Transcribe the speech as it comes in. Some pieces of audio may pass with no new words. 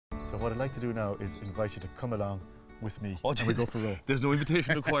So what I'd like to do now is invite you to come along with me and we go for a row. There's no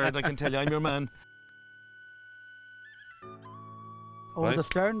invitation required, I can tell you, I'm your man. Over the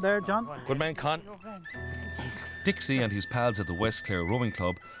stern there, John. Good man, Con. Dixie and his pals at the West Clare Rowing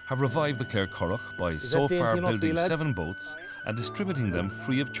Club have revived the Clare Currach by so far building 7 boats and distributing them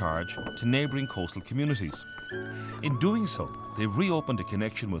free of charge to neighbouring coastal communities. In doing so, they've reopened a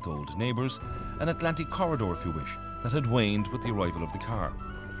connection with old neighbours, an Atlantic corridor if you wish, that had waned with the arrival of the car.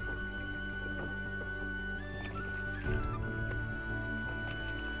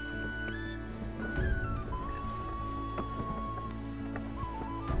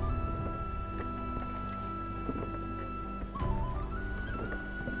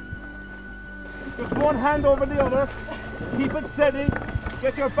 Just one hand over the other, keep it steady,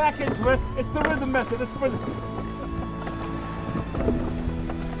 get your back into it. It's the rhythm method, it's brilliant.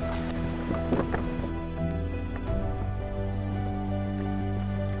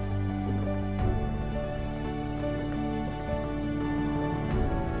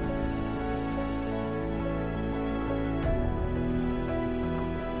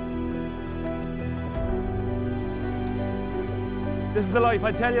 This is the life,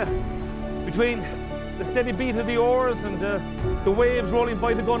 I tell you. Between the steady beat of the oars and the waves rolling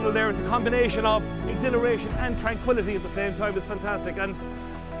by the gunwale there, it's a combination of exhilaration and tranquility at the same time. It's fantastic. And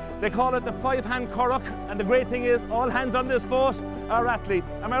they call it the 5-hand currach, and the great thing is all hands on this boat are athletes.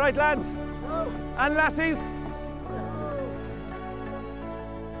 Am I right, lads? No. And lassies?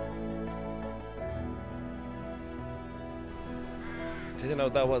 Tell you now,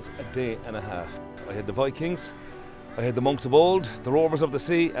 that was a day and a half. I had the Vikings, I had the Monks of Old, the Rovers of the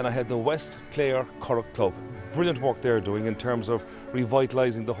Sea, and I had the West Clare Currach Club. Brilliant work they're doing in terms of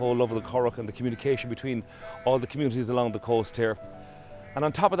revitalising the whole love of the Currach and the communication between all the communities along the coast here. And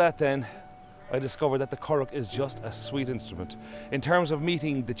on top of that then, I discovered that the Currach is just a sweet instrument. In terms of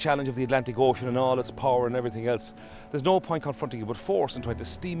meeting the challenge of the Atlantic Ocean and all its power and everything else, there's no point confronting it with force and trying to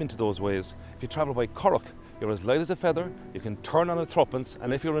steam into those waves. If you travel by Currach, you're as light as a feather, you can turn on a threepence,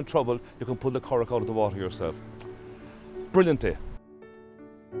 and if you're in trouble, you can pull the Currach out of the water yourself. Brilliant day.